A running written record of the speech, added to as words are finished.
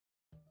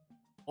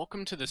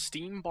Welcome to the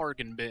Steam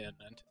Bargain Bin,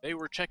 and today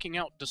we're checking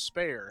out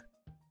Despair.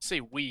 I say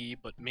we,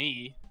 but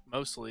me,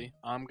 mostly.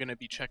 I'm gonna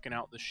be checking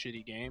out this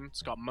shitty game.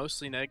 It's got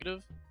mostly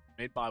negative,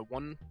 made by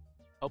one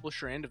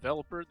publisher and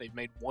developer. They've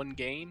made one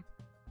game,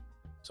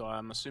 so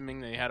I'm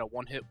assuming they had a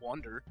one-hit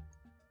wonder.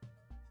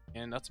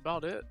 And that's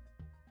about it.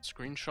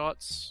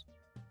 Screenshots.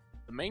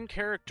 The main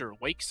character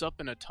wakes up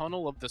in a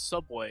tunnel of the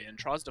subway and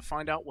tries to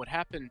find out what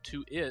happened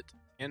to it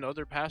and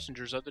other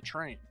passengers of the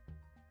train.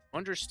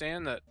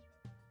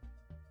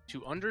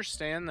 To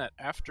understand that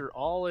after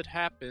all had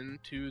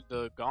happened to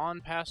the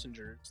gone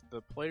passengers, the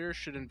player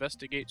should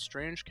investigate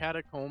strange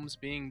catacombs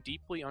being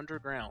deeply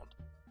underground.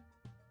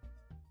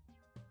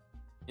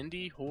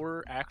 Indie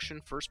horror action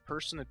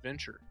first-person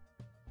adventure.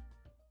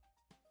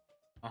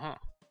 Oh,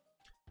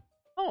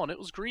 and it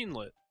was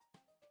greenlit.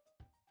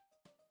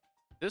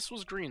 This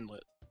was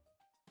greenlit.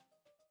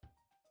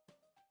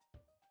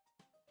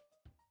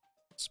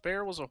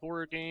 Despair was a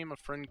horror game a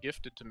friend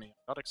gifted to me.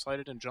 I got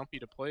excited and jumpy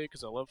to play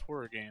because I love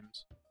horror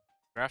games.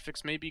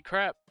 Graphics may be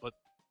crap, but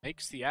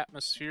makes the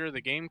atmosphere of the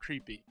game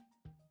creepy.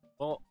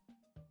 Well,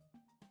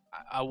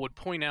 I would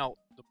point out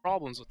the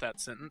problems with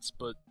that sentence,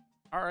 but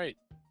alright.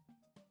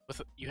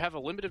 You have a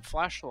limited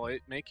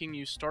flashlight, making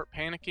you start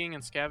panicking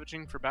and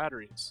scavenging for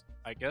batteries.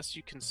 I guess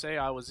you can say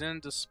I was in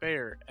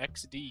despair,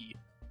 XD.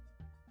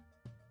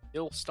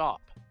 It'll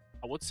stop.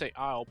 I would say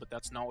I'll, but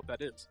that's not what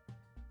that is.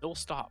 It'll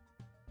stop.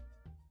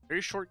 Very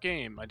short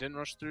game. I didn't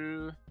rush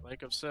through.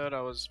 Like I've said,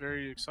 I was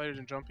very excited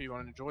and jumpy,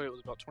 wanted to enjoy it. It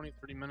was about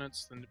 20-30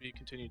 minutes, then to be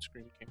continued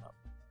screen came up.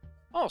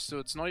 Oh, so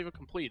it's not even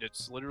complete.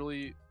 It's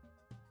literally...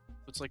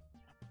 It's like...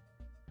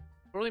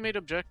 Poorly made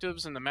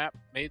objectives, and the map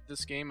made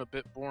this game a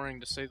bit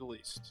boring, to say the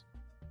least.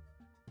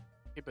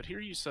 Okay, but here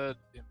you said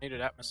it made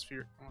it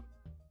atmospheric.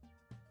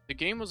 The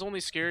game was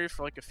only scary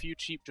for like a few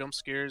cheap jump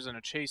scares and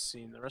a chase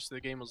scene. The rest of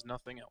the game was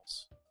nothing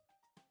else.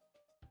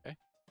 Okay.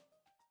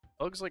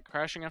 Bugs like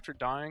crashing after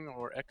dying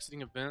or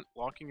exiting a vent,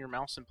 locking your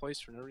mouse in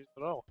place for no reason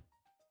at all.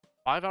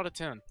 5 out of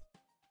 10. Alright,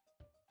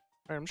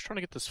 I'm just trying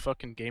to get this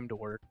fucking game to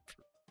work,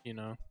 you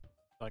know,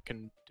 so I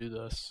can do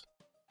this.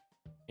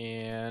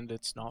 And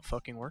it's not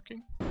fucking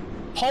working?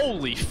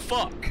 Holy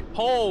fuck!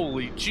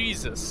 Holy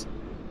Jesus!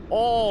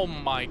 Oh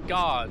my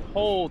god!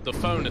 Hold the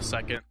phone a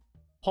second.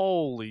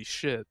 Holy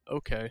shit.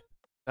 Okay.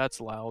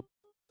 That's loud.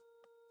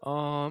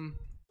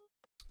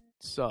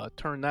 Let's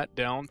turn that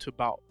down to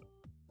about,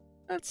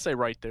 let's say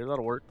right there.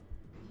 That'll work.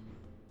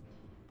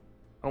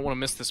 I don't want to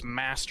miss this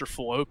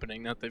masterful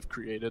opening that they've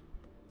created.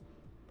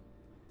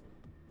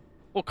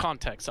 Little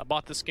context. I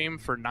bought this game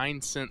for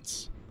 9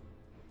 cents.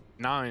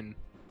 9.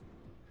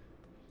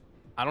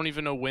 I don't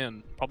even know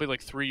when. Probably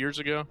like 3 years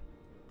ago.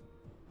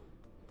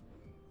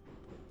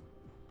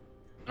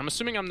 I'm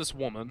assuming I'm this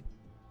woman.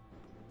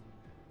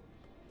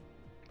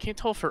 I can't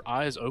tell if her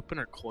eye is open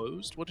or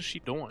closed. What is she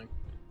doing?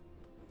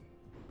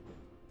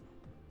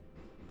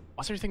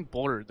 Why's everything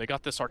blurred? They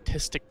got this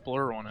artistic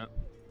blur on it.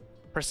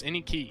 Press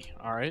any key,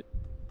 alright?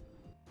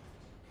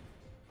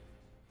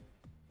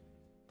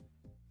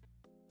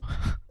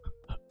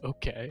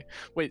 Okay.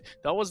 Wait,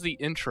 that was the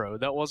intro.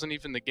 That wasn't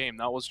even the game.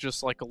 That was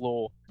just like a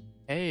little,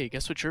 hey,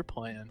 guess what you're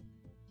playing?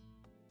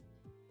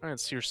 Alright,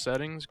 see your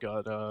settings.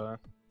 Got,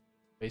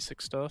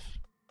 basic stuff.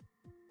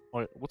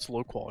 What's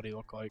low quality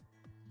look like?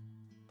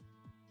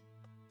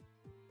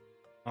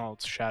 Oh,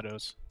 it's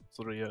shadows. That's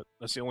literally it.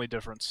 That's the only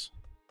difference.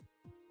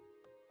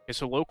 Okay,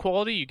 so low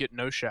quality, you get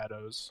no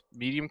shadows.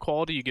 Medium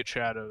quality, you get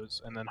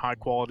shadows. And then high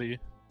quality,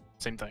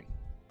 same thing.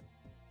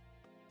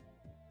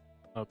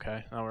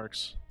 Okay, that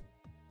works.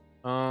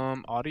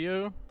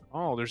 Audio?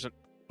 Oh, there's a...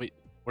 Wait,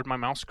 where'd my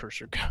mouse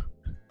cursor go?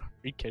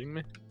 Are you kidding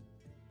me?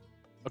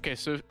 Okay,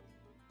 so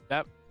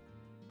that...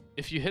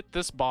 If you hit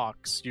this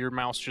box, your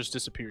mouse just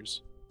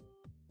disappears.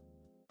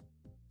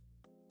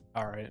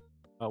 Alright.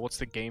 What's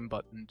the game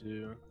button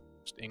do?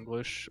 Just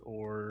English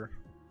or...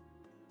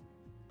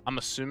 I'm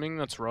assuming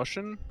that's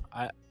Russian?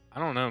 I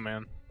don't know,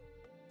 man.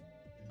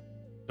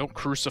 Don't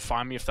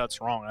crucify me if that's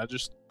wrong.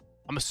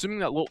 I'm assuming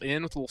that little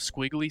N with a little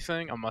squiggly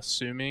thing, I'm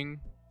assuming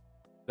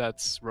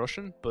that's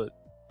Russian, but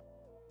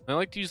I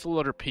like to use the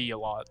letter P a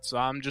lot, so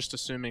I'm just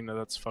assuming that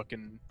that's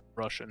fucking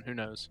Russian. Who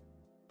knows?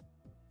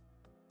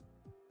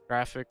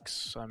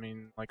 Graphics, I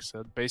mean, like I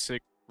said,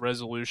 basic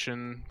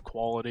resolution,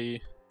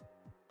 quality.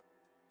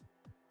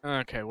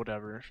 Okay,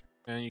 whatever.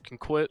 And you can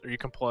quit or you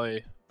can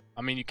play.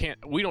 I mean, you can't.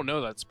 We don't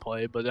know that's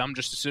play, but I'm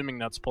just assuming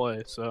that's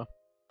play. So,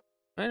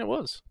 and it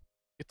was.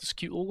 Get this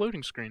cute little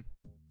loading screen.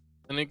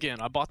 And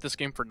again, I bought this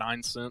game for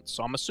 9 cents,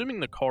 so I'm assuming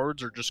the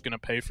cards are just gonna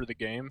pay for the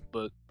game.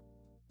 But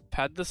I've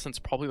had this since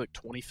probably like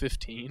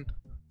 2015. It's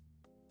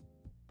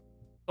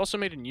also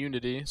made in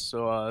Unity,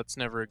 so that's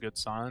never a good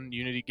sign.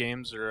 Unity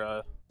games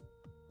are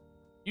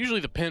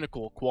usually the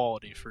pinnacle of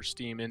quality for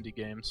Steam indie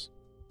games.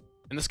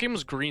 And this game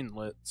was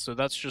greenlit, so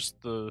that's just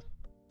the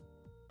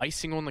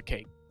icing on the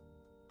cake.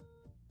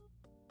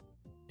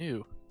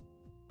 Ew.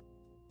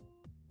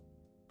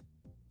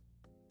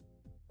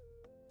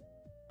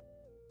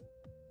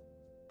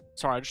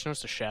 Sorry, I just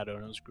noticed a shadow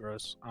and it was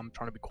gross. I'm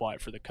trying to be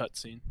quiet for the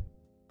cutscene.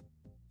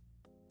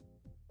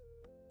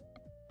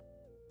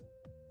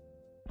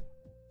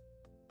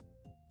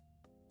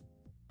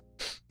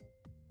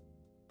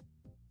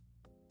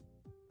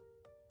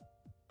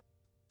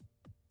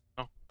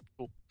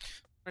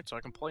 Alright, so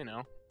I can play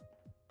now.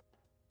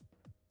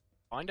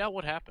 Find out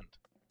what happened.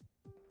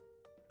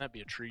 That'd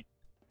be a treat.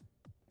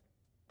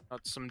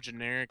 Got some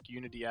generic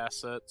Unity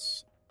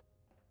assets.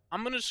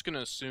 I'm just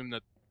gonna assume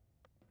that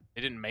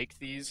they didn't make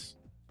these.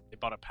 They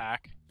bought a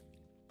pack.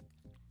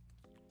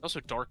 It's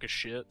also dark as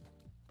shit.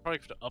 Probably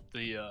have to up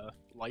the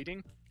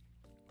lighting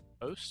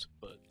post,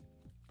 but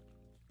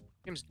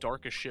game's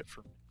dark as shit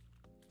for me.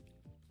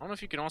 I don't know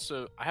if you can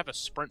also... I have a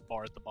sprint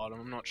bar at the bottom.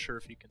 I'm not sure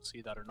if you can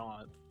see that or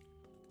not.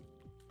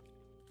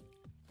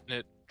 And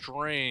it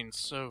drains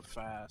so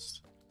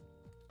fast.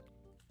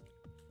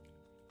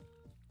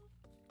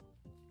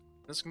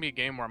 This is gonna be a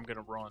game where I'm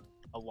gonna run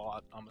a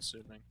lot, I'm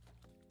assuming.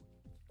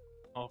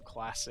 Oh,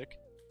 classic.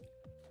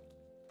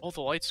 All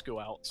the lights go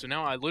out, so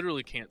now I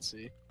literally can't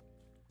see.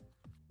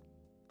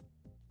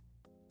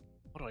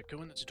 What, do I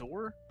go in this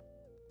door?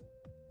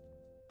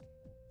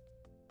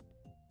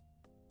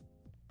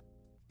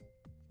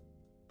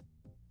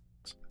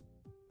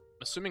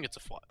 I'm assuming it's a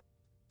flat.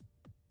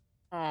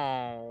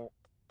 Oh.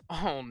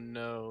 Oh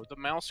no. The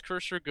mouse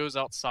cursor goes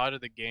outside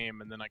of the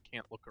game and then I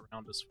can't look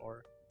around as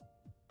far.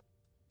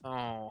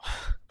 Oh.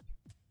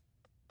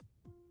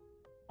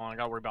 Oh, I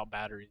gotta worry about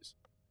batteries.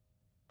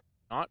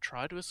 Not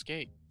try to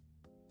escape.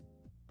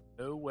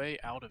 No way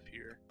out of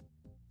here.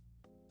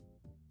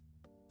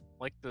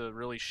 Like the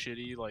really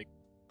shitty, like,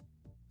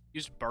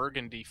 use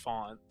burgundy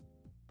font.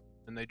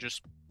 And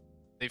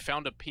they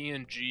found a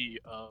PNG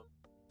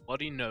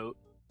bloody note.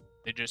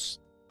 They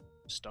just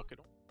stuck it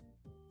on.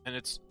 And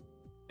they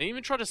didn't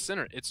even try to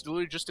center it. It's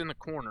literally just in the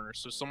corner.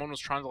 So someone was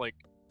trying to, like,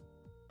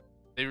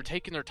 they were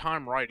taking their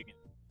time writing it.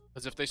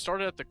 Because if they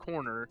started at the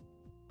corner,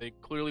 they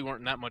clearly weren't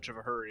in that much of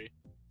a hurry.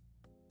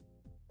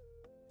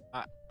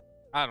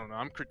 I don't know.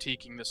 I'm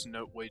critiquing this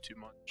note way too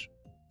much.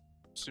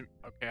 So,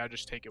 okay, I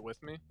just take it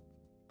with me.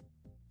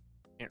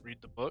 Can't read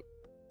the book.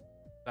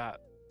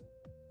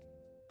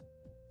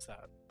 What's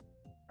that?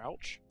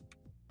 Crouch?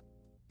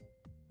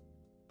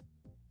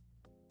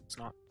 It's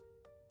not.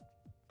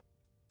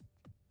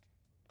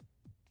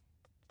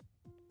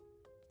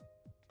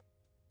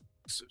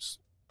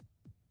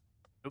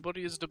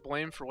 Nobody is to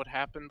blame for what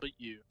happened but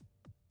you.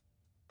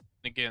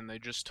 And again, they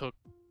just took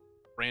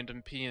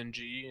random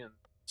PNG and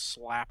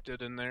slapped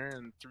it in there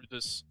and threw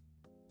this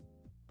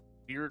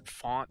weird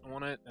font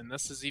on it, and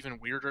this is even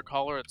weirder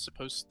color. It's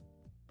supposed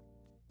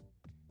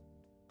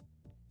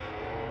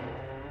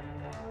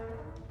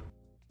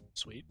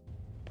sweet.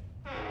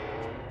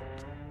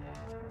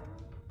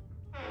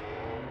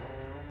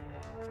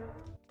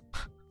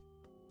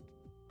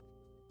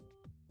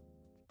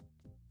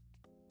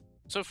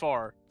 So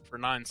far, for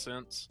 9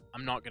 cents,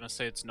 I'm not gonna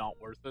say it's not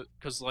worth it,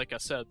 because like I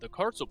said, the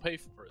cards will pay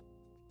for it.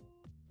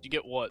 You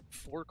get what,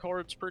 4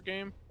 cards per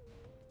game?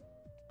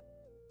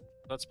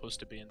 That's supposed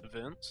to be in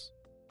events.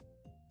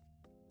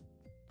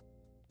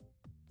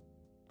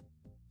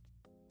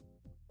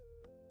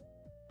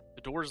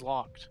 The door's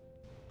locked.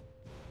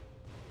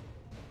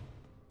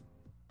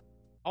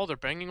 Oh, they're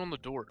banging on the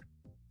door.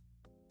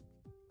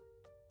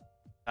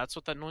 That's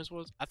what that noise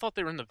was? I thought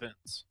they were in the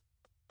vents.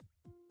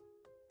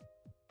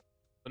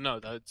 But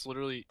no, that's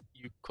literally,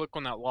 you click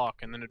on that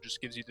lock and then it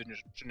just gives you the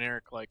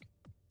generic, like,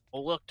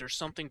 oh look, there's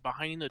something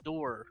behind the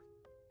door.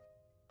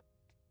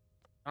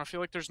 I feel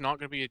like there's not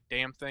going to be a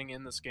damn thing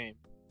in this game.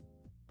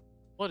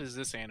 What is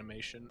this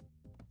animation?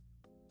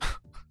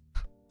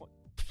 What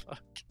the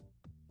fuck?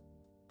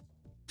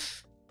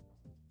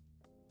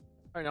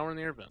 Alright, now we're in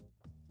the air vent.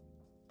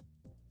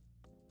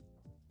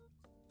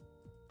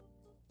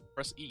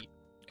 Press E.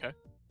 Okay.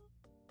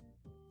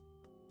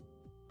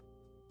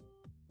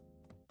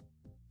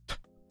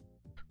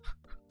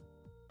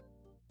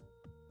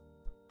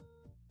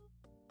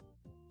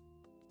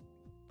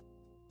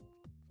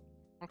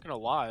 I'm not gonna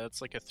lie,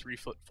 that's like a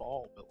 3-foot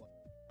fall, but like...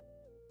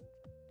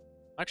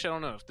 Actually, I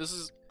don't know. If this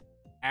is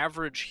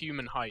average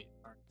human height,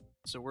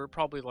 so we're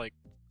probably like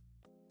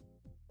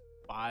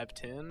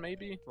 5'10",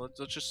 maybe? Let's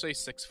just say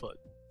 6 foot.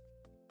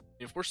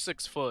 If we're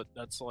 6 foot,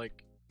 that's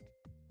like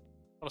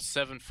about a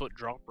 7-foot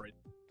drop rate.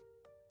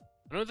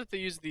 I know that they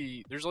use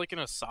there's like an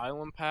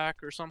asylum pack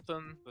or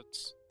something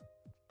that's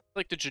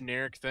like the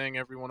generic thing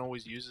everyone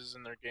always uses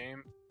in their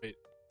game. Wait,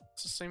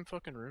 it's the same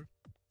fucking room?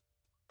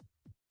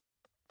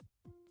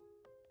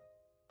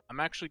 I'm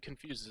actually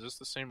confused. Is this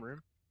the same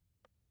room?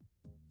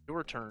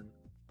 Your turn.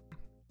 I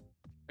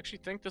actually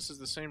think this is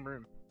the same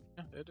room.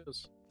 Yeah, it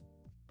is.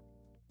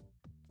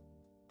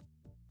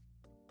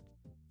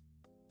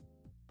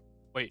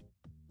 Wait.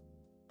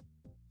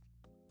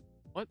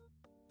 What?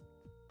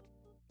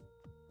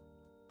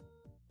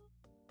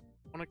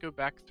 I want to go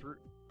back through.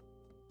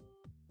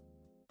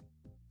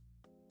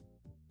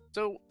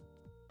 So,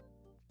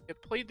 it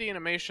played the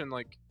animation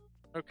like,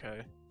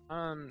 okay,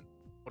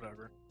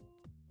 whatever.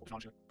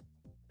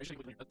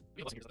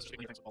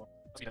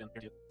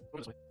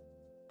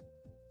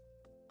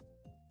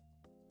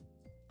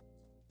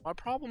 My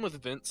problem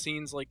with vent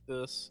scenes like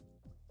this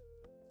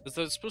is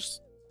that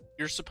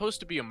you're supposed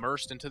to be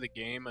immersed into the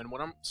game, and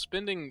when I'm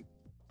spending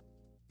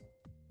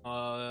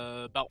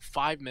about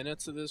 5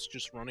 minutes of this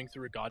just running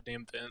through a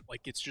goddamn vent,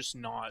 like, it's just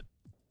not,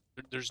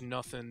 There's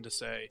nothing to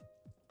say.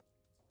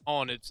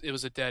 Oh, and it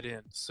was a dead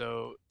end,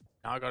 so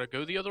now I gotta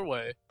go the other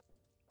way.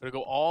 Gotta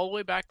go all the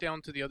way back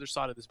down to the other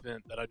side of this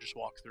vent that I just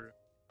walked through.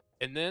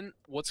 And then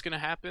what's gonna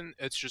happen?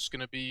 It's just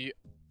gonna be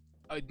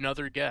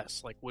another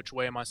guess, like which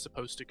way am I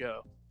supposed to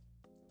go?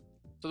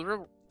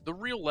 So the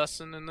real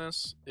lesson in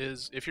this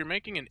is if you're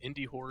making an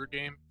indie horror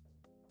game,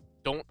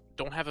 don't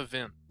have a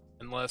vent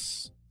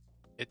unless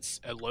it's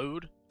a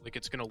load, like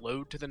it's gonna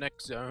load to the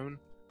next zone,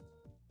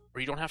 or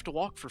you don't have to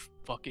walk for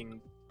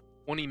fucking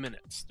 20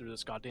 minutes through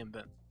this goddamn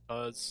vent,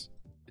 because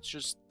it's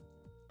just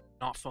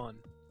not fun.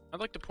 I'd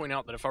like to point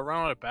out that if I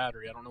run out of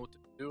battery, I don't know what to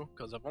do,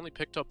 because I've only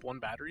picked up one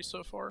battery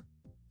so far.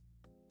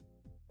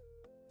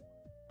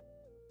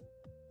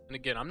 And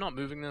again, I'm not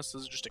moving this.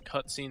 This is just a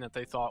cutscene that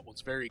they thought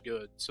was very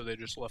good, so they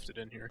just left it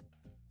in here.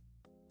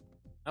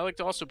 I'd like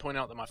to also point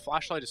out that my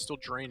flashlight is still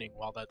draining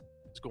while that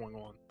is going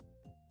on.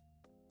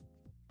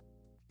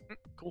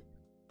 Cool.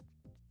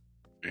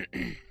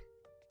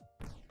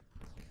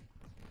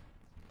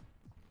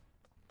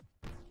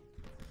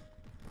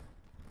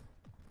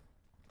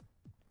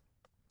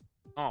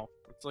 Oh,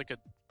 it's like a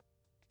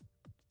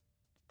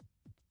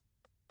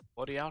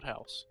bloody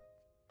outhouse.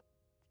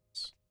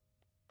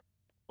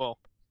 Well,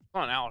 it's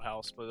not an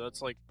outhouse, but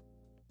that's like...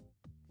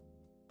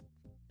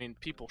 I mean,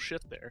 people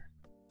shit there.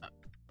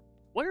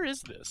 Where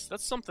is this?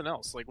 That's something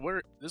else. Like,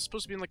 where... This is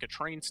supposed to be in, like, a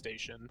train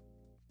station.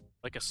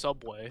 Like a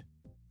subway.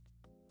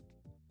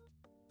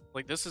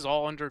 Like, this is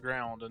all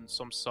underground in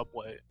some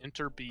subway.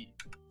 Enter B.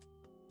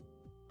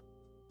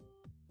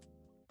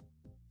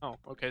 Oh,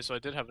 okay, so I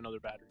did have another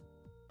battery.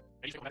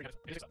 This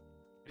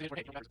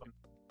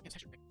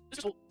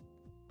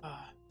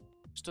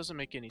doesn't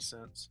make any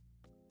sense.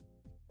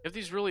 You have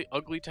these really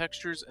ugly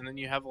textures, and then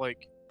you have,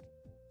 like...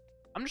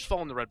 I'm just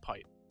following the red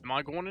pipe. Am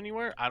I going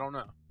anywhere? I don't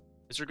know.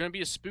 Is there going to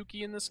be a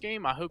spooky in this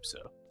game? I hope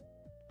so.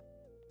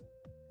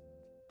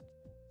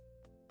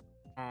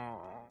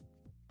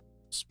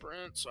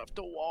 Sprints, I have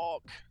to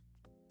walk.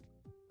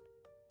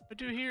 What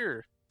do I do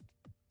here?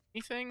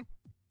 Anything?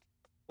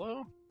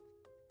 Hello?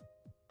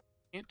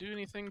 Can't do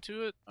anything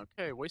to it?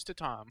 Okay, waste of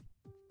time.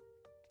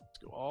 Let's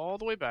go all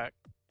the way back.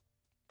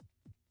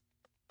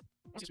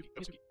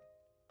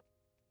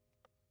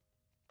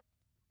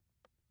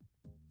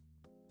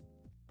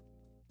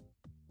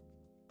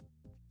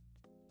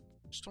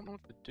 Just don't know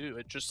what to do.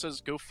 It just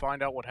says go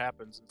find out what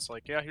happens. It's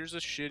like, yeah, here's a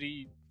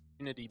shitty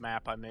Unity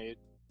map I made.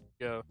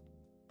 Go.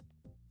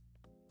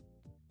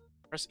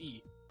 Press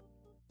E.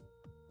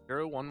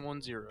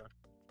 0110.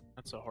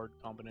 That's a hard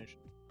combination.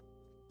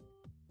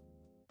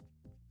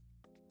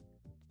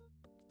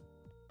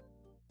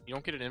 You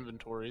don't get an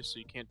inventory, so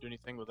you can't do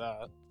anything with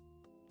that.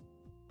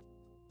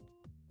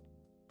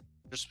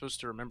 You're supposed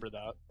to remember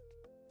that.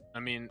 I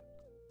mean,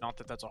 not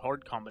that that's a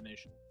hard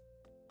combination.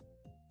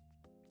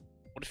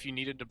 What if you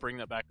needed to bring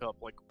that back up?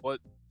 Like, what?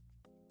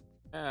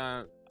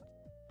 I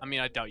mean,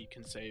 I doubt you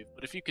can save,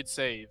 but if you could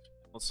save,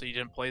 let's say you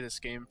didn't play this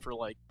game for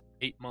like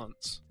 8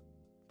 months,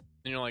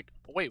 then you're like,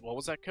 oh, wait, what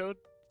was that code?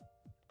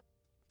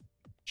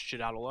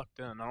 Shit out of luck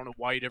then. I don't know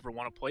why you'd ever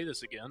want to play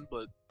this again,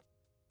 but...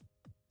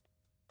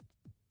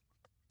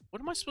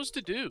 What am I supposed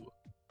to do?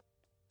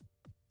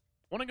 I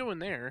want to go in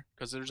there,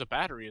 because there's a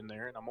battery in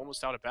there, and I'm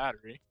almost out of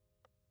battery.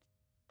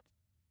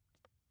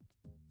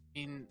 I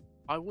mean,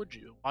 why would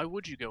you? Why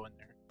would you go in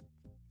there?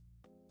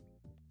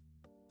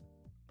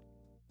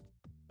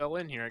 Fell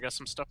in here, I guess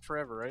I'm stuck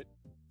forever, right?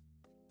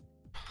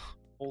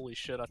 Holy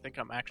shit, I think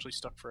I'm actually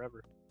stuck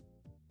forever.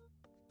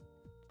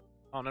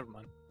 Oh, never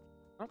mind.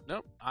 Oh,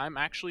 nope, I'm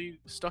actually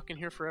stuck in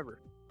here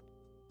forever.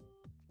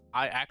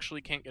 I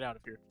actually can't get out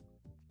of here.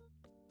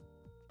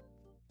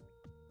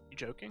 You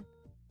joking?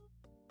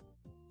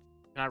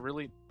 Can I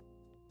really...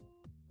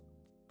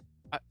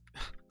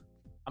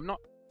 I'm not...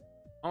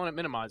 I want to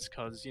minimize,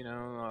 cause, you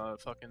know,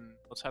 fucking...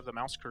 Let's have the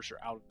mouse cursor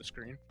out of the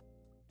screen.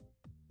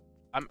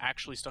 I'm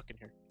actually stuck in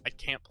here. I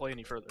can't play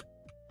any further.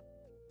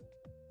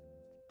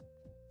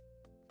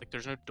 Like,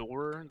 there's no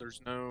door, there's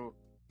no...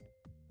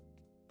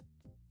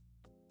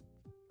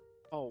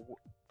 Oh,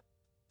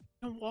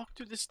 you can walk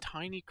through this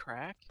tiny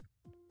crack?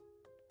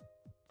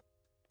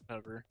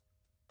 Whatever.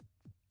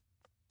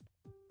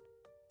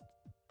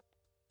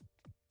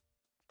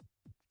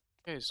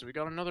 Okay, so we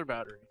got another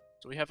battery.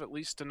 So we have at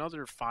least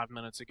another 5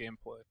 minutes of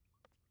gameplay.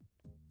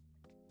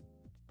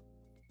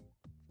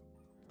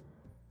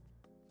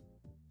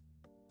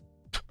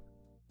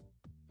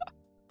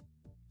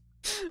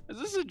 Is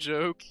this a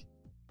joke?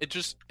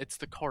 It's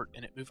the cart,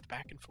 and it moved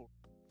back and forth.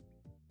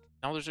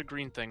 Now there's a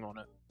green thing on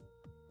it.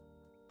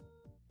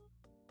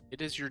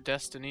 It is your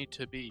destiny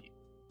to be.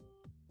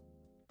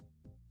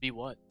 Be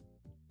what?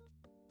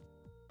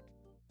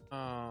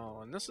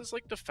 Oh, and this is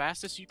like the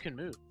fastest you can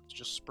move. It's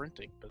just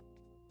sprinting, but...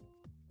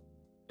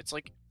 It's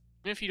like,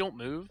 even if you don't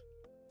move,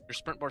 your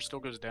sprint bar still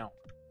goes down.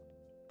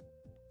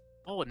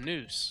 Oh, a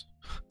noose.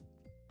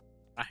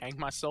 I hang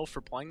myself for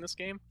playing this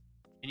game,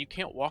 and you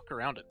can't walk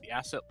around it. The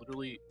asset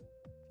literally...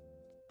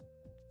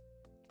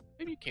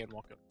 Maybe you can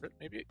walk over it.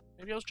 Maybe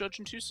I was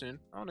judging too soon.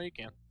 I don't know, you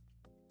can.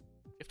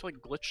 You have to, like,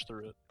 glitch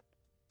through it.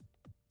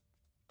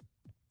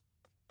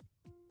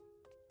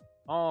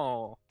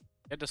 Oh,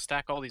 he had to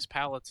stack all these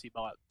pallets he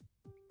bought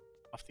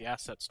off the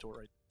asset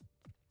store.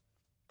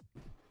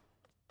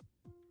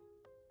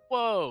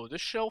 Whoa,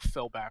 this shelf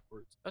fell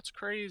backwards. That's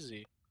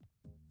crazy.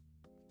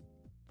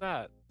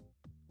 That.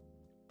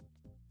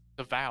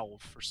 The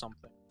Valve or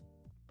something.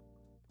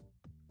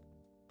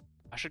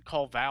 I should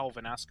call Valve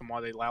and ask them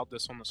why they allowed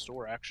this on the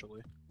store,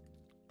 actually.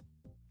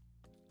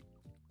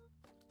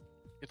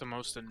 Get the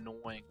most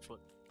annoying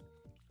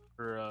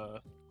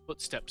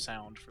footstep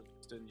sound for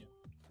this, didn't you?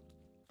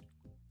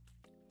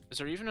 Is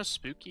there even a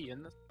spooky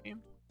in this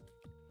game?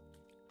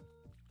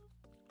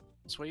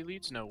 This way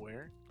leads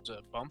nowhere. There's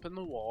a bump in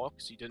the wall,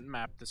 because you didn't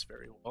map this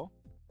very well.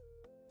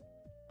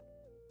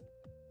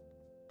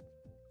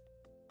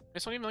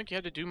 It's not even like you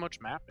had to do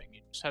much mapping.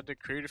 You just had to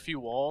create a few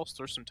walls,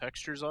 throw some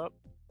textures up,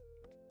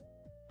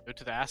 go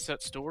to the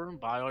asset store and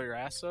buy all your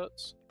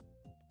assets.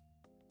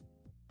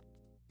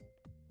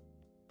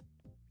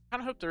 I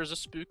kinda hope there's a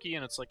spooky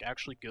and it's like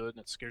actually good and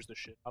it scares the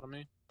shit out of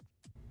me.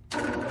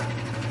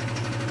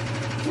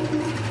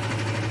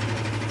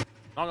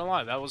 Not gonna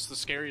lie, that was the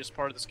scariest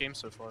part of this game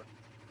so far.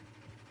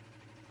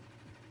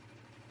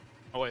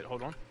 Oh wait,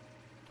 hold on.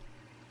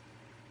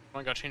 Oh,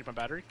 I gotta change my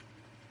battery?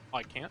 Oh,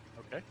 I can't?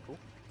 Okay, cool.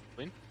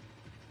 Clean.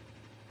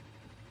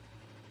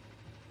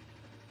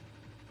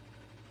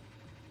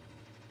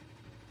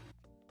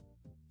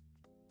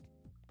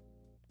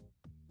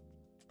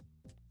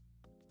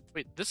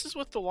 Wait, this is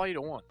with the light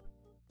on.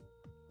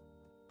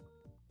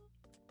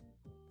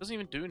 Doesn't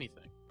even do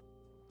anything.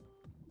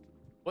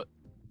 What?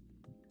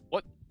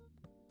 What?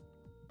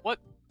 What?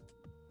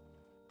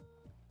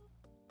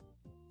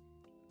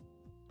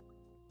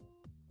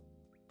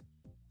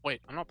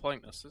 Wait, I'm not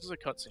playing this. This is a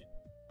cutscene.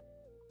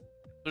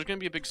 There's gonna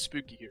be a big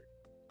spooky here.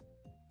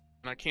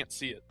 And I can't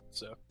see it,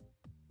 so.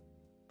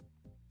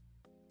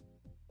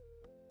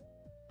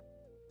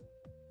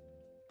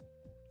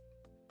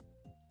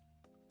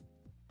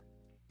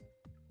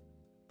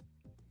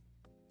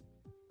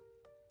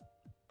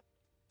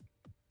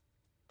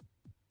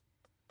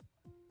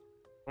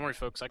 Don't worry,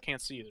 folks, I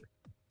can't see either.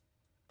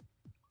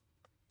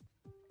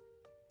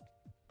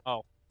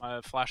 Oh,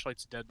 my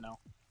flashlight's dead now.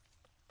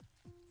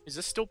 Is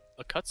this still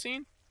a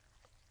cutscene?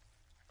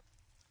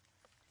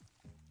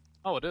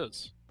 Oh, it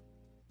is.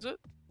 Is it?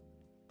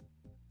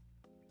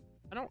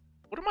 I don't...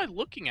 What am I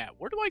looking at?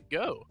 Where do I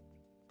go?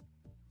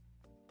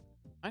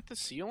 Am I at the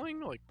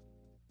ceiling? Like...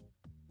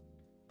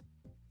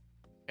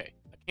 Okay,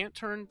 I can't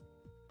turn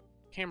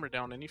the camera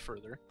down any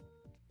further.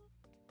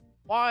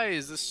 Why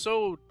is this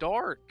so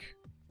dark?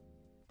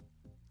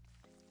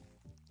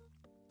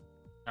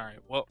 Alright,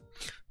 well,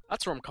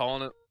 that's what I'm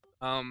calling it.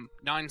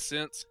 9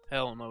 cents?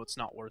 Hell no, it's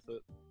not worth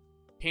it.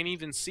 Can't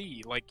even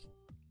see. Like,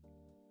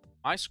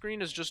 my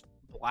screen is just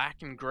black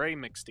and gray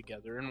mixed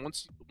together, and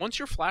once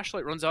your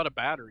flashlight runs out of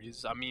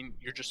batteries, I mean,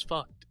 you're just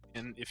fucked.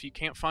 And if you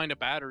can't find a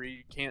battery,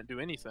 you can't do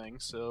anything,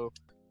 so...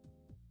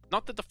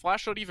 Not that the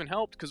flashlight even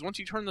helped, because once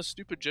you turn the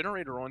stupid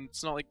generator on,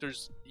 it's not like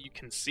you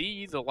can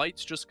see, the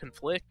lights just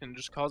conflict and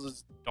just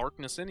causes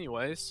darkness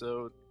anyway,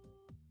 so...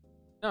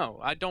 No,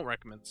 I don't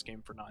recommend this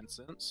game for 9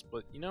 cents,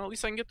 but, you know, at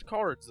least I can get the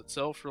cards that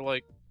sell for,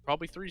 like,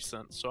 probably 3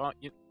 cents, so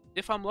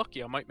if I'm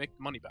lucky, I might make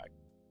the money back.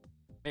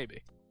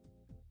 Maybe.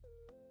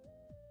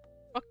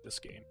 Fuck this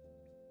game.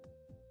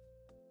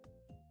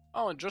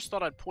 Oh, and just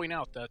thought I'd point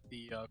out that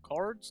the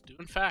cards do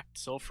in fact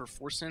sell for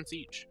 4 cents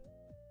each.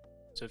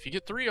 So if you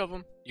get 3 of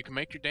them, you can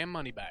make your damn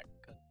money back.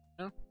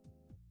 You know?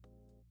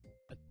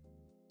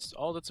 That's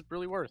all that's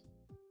really worth.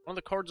 One of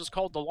the cards is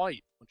called the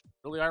Light, which is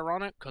really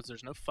ironic because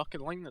there's no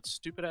fucking light in that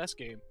stupid ass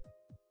game.